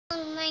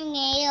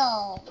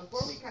nail.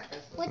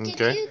 What did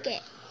you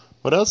get?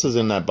 What else is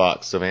in that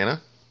box,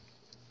 Savannah?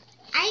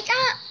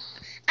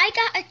 I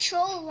got a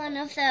troll one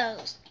of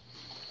those.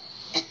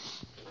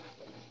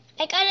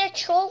 I got a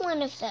troll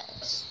one of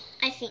those,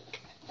 I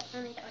think.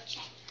 Let me go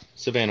check.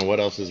 Savannah, what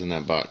else is in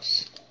that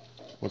box?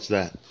 What's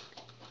that?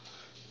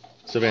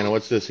 Savannah,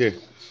 what's this here?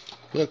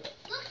 Look.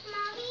 Look,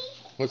 Mommy.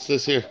 What's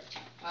this here?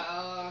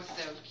 Oh,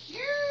 so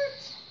cute.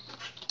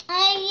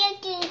 I'm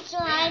looking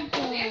dragon.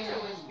 Santa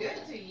was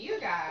good to you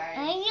guys.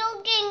 I'm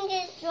looking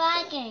this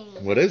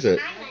dragon. What is it?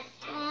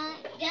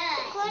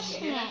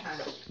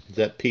 Christmas. Is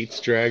that Pete's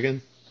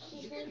dragon?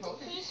 This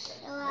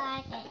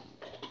dragon.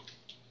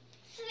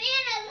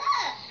 Savannah,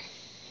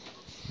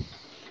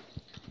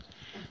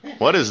 look.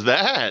 What is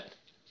that?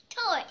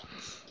 Torch.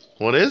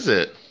 What is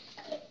it?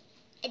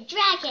 A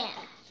dragon.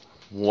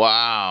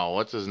 Wow,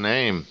 what's his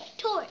name?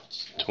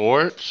 Torch.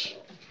 Torch?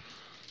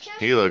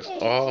 He looks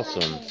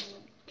awesome.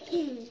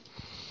 Torch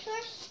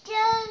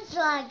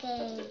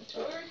dragon.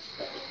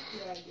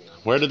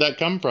 Where did that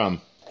come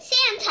from?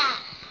 Santa.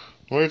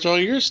 Where's all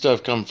your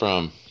stuff come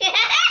from?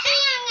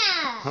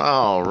 Santa.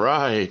 All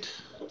right.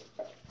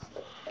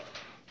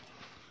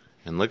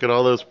 And look at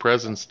all those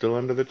presents still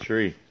under the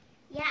tree.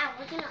 Yeah,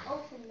 we're gonna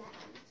open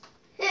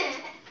them.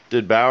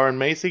 Did Bauer and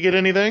Macy get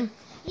anything?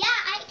 Yeah,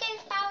 I gave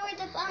Bauer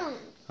the bone.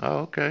 Oh,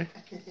 okay.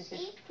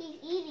 See, he's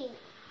eating.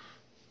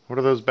 What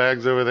are those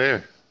bags over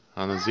there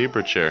on the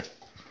zebra chair?